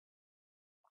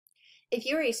If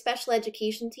you're a special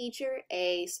education teacher,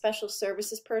 a special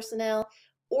services personnel,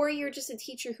 or you're just a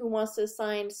teacher who wants to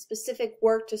assign specific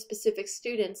work to specific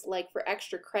students, like for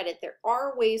extra credit, there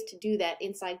are ways to do that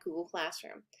inside Google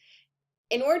Classroom.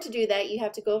 In order to do that, you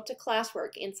have to go up to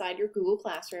Classwork inside your Google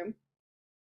Classroom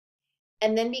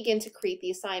and then begin to create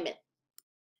the assignment.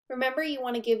 Remember, you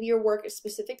want to give your work a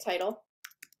specific title,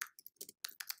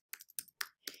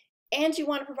 and you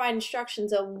want to provide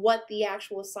instructions of what the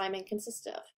actual assignment consists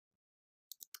of.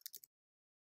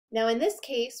 Now in this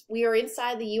case, we are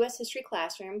inside the U.S. History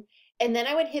classroom, and then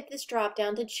I would hit this drop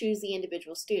down to choose the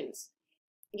individual students.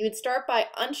 You would start by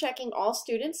unchecking all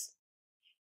students,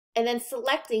 and then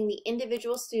selecting the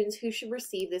individual students who should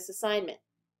receive this assignment.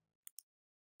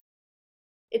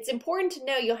 It's important to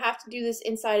know you'll have to do this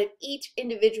inside of each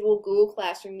individual Google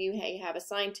Classroom you have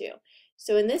assigned to.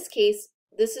 So in this case,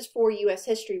 this is for U.S.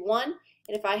 History 1,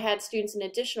 and if I had students in an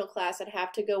additional class, I'd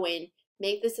have to go in,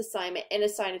 make this assignment, and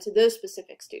assign it to those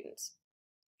specific students.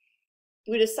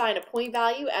 You would assign a point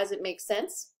value as it makes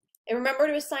sense, and remember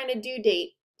to assign a due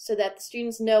date so that the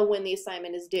students know when the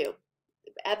assignment is due.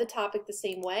 Add the topic the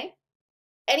same way.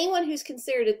 Anyone who's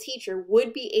considered a teacher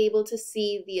would be able to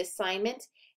see the assignment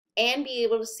and be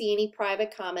able to see any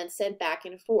private comments sent back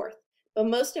and forth. But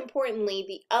most importantly,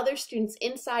 the other students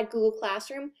inside Google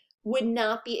Classroom would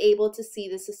not be able to see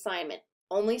this assignment.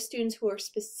 Only students who are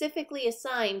specifically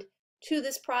assigned to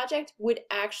this project would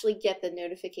actually get the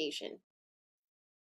notification.